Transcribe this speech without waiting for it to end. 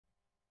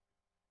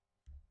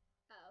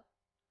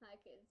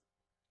kids.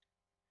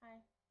 Hi.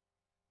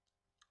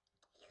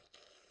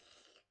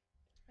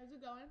 How's it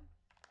going?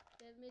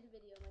 They haven't made a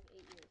video in like 8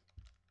 years.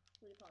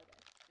 We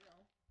apologize.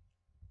 No.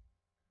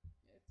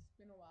 It's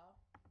been a while.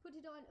 Put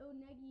it on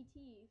Onegi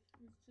teeth.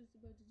 I was just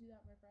about to do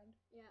that, my friend.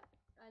 Yeah,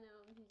 I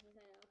know. He says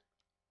I know.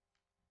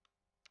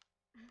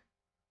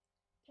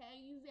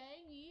 Tangy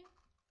zangy.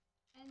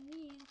 And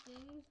these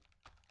things.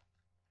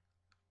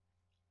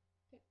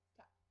 Tick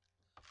tock.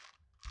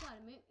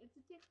 God, it's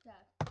a Tic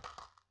Tac.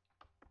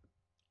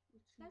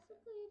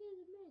 Technically, it is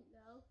a mint,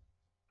 though.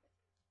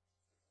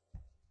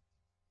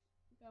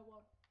 Yeah,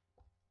 well,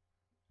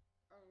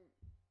 I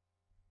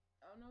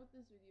don't know what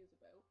this video is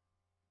about.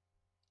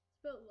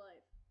 It's about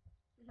life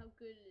and how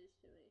good it is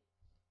to me.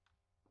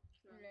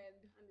 No, And I'm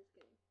just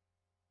kidding.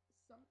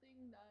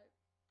 Something that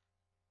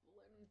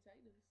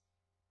lemonitis.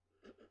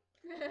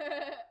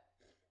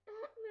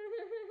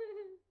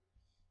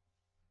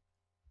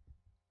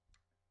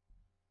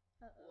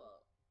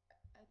 Well,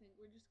 I think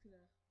we're just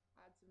gonna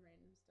add some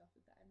random stuff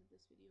at the end of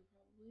this video,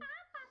 probably.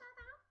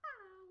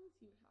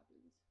 See what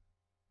happens.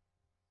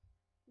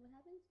 What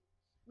happens?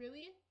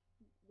 Really?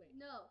 Wait.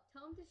 No,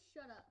 tell him to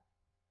shut up.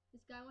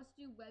 This guy wants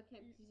to do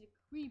webcam because he's a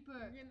creeper.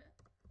 You're gonna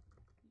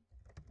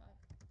have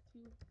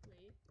to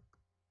wait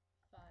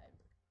 5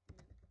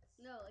 minutes.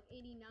 No, like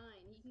 89.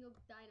 He can go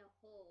die in a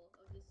hole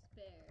of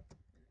despair.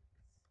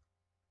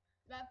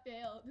 That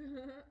failed.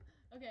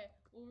 Okay,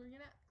 well we're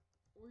gonna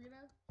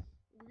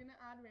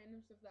add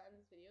random stuff that in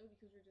this video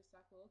because we're just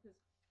that cool. Because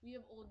we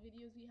have old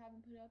videos we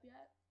haven't put up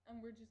yet, and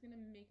we're just gonna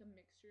make a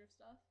mixture of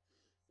stuff.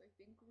 So I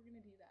think we're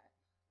gonna do that.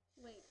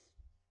 Wait,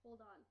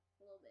 hold on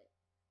a little bit.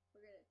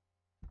 We're gonna,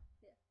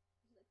 yeah.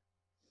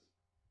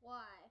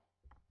 Why?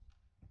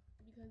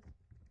 Because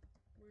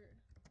we're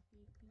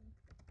making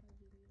a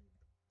video.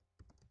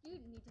 Do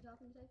you need to talk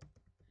inside?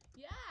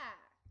 Yeah.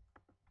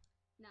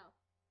 No.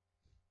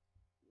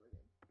 We're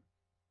good.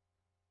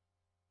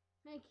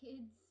 Hey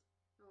kids.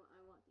 Oh, I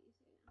want these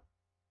right now.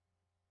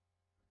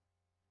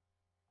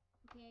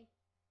 Okay.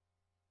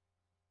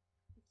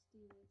 Let's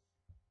do this.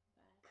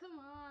 Bye. Come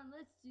on,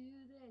 let's do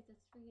this.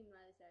 That's freaking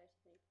Miley Cyrus,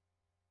 I think.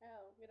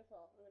 Oh, I'm gonna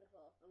fall. I'm gonna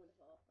fall. I'm gonna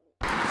fall.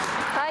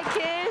 Hi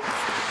kids.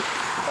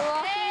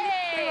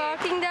 We're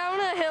walking down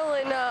a hill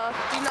and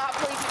Do not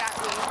point it at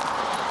me.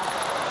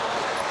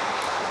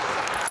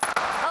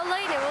 I'll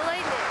lighten it. We'll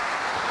lighten it.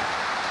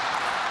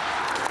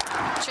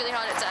 It's really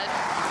hot outside.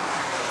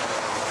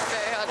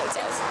 Very hot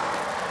outside.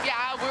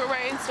 Yeah, we're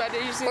wearing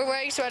sweaters. We're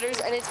wearing sweaters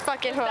and it's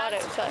fucking hot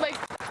outside. Like,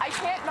 I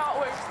can't not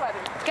wear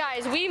sweaters.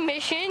 Guys, we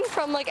mission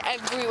from like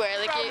everywhere.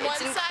 Like From one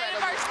it's side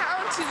of incredible. our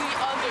town to the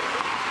other.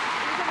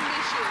 It's a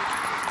mission.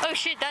 Oh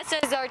shit, that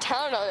says our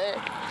town on it.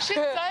 Shit,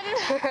 son.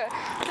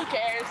 Who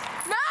cares?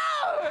 No!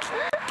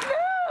 No!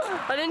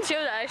 I didn't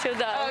show that. I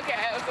showed that. Okay,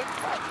 I was like,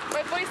 fuck.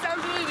 My voice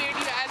sounds really weird,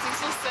 you guys. I'm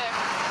so sick.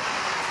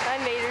 I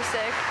made her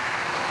sick.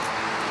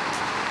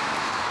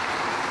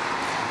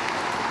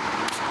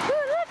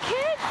 Ooh, look,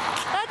 kid.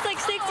 That's like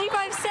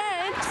 65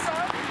 cents.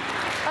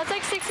 That's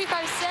like 65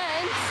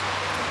 cents.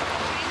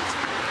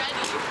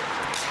 Ready.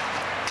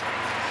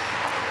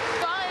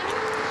 Fun.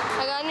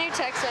 I got a new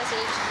text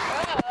message.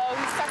 Oh,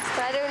 who's texting?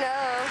 I don't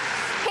know.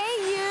 Hey,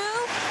 you.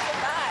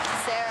 that?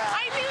 Sarah.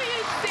 I knew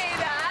you'd say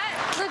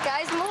that. Look,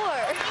 guys,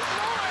 more. There's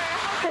more.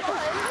 How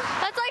fun.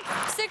 That's like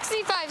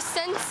 65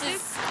 cents.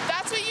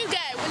 That's what you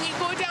get when you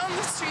go down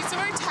the streets of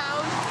our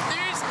town.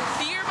 There's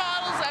beer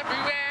bottles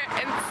everywhere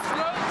and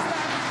smokes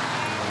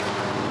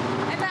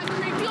everywhere. And that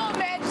creepy old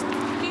man just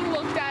he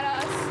looked at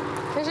us.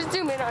 I should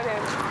zoom in on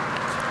him.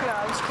 No,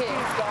 I'm just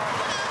kidding.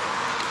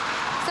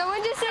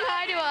 Someone just said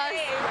hi to us.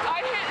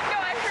 I heard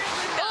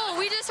Linda. Oh,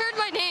 we just heard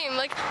my name.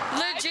 Like,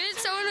 legit,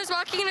 someone was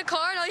walking in a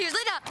car and all he was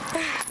Linda.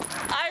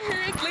 I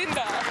heard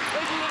Linda.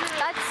 Like, literally.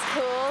 That's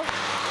cool.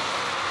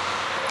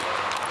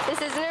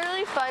 This isn't a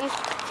really fun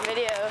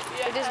video.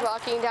 Yeah. We're just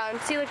walking down.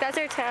 See, look, that's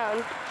our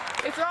town.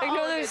 It's not Ignore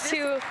all of it. those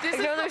two.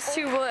 Ignore those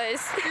two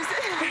boys. This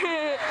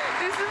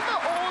is the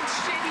old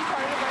shitty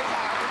part of our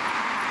town.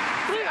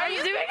 Look, are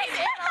you doing it?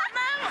 On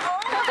them? Oh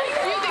my god.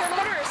 Dude, they go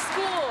to our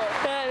school.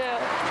 I know.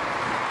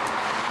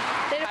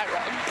 I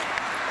run.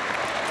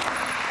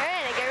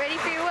 Alright, get ready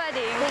for your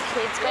wedding. Hey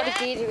kids, got a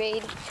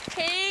Gatorade.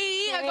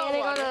 Hey, I And got I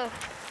water. got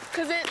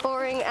Cause it. a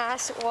boring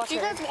ass water.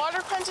 You guys,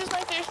 water punches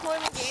my face more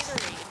than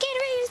Gatorade.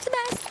 Gatorade is the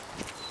best.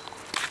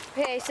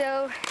 Okay,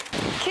 so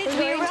kids,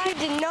 we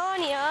arrived in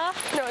Narnia.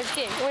 No, it's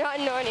kidding. We're not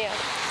in Narnia.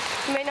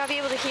 You might not be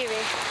able to hear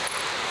me.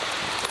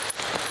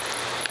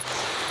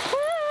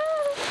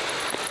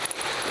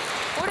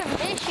 What a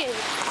mission!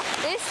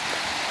 This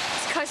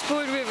is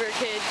Cushboard River,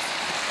 kids.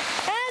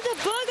 And there's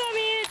a bug on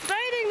me. It's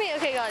biting me.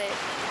 Okay, got it.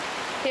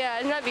 Yeah,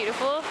 isn't that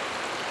beautiful?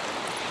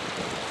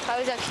 How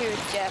is that cute,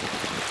 Jeff?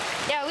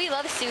 Yeah, we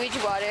love sewage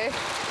water.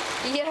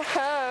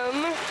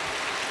 Yum.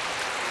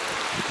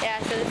 Yeah,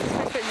 so this is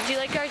Cushboard. Did you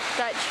like that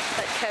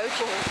couch?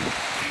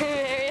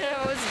 Marion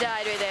almost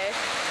died right there.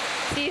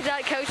 See,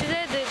 that couch is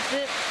it?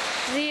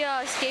 The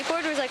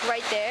skateboard was like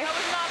right there. That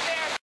was not there.